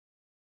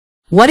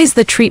What is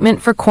the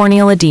treatment for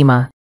corneal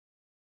edema?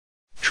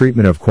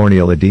 Treatment of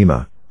corneal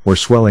edema, or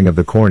swelling of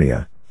the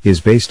cornea,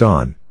 is based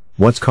on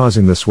what's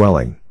causing the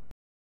swelling.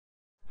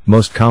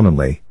 Most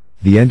commonly,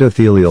 the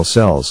endothelial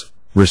cells,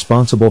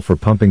 responsible for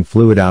pumping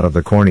fluid out of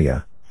the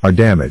cornea, are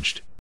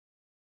damaged.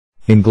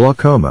 In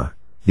glaucoma,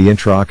 the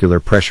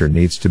intraocular pressure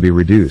needs to be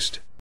reduced.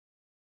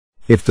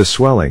 If the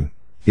swelling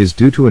is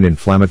due to an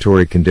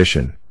inflammatory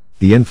condition,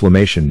 the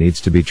inflammation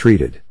needs to be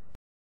treated.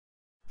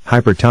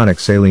 Hypertonic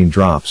saline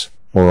drops,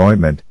 or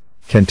ointment,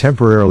 can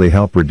temporarily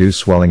help reduce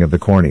swelling of the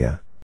cornea.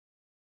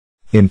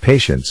 In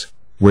patients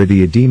where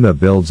the edema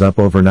builds up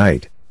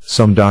overnight,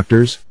 some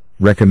doctors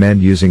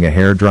recommend using a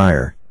hair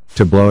dryer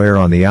to blow air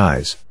on the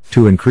eyes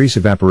to increase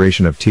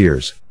evaporation of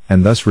tears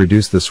and thus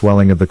reduce the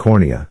swelling of the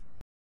cornea.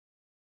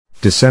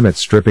 Descemet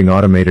stripping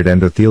automated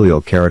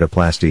endothelial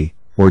keratoplasty,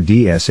 or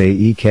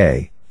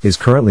DSAEK, is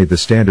currently the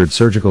standard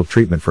surgical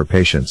treatment for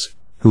patients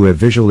who have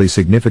visually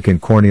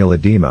significant corneal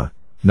edema,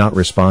 not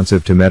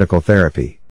responsive to medical therapy.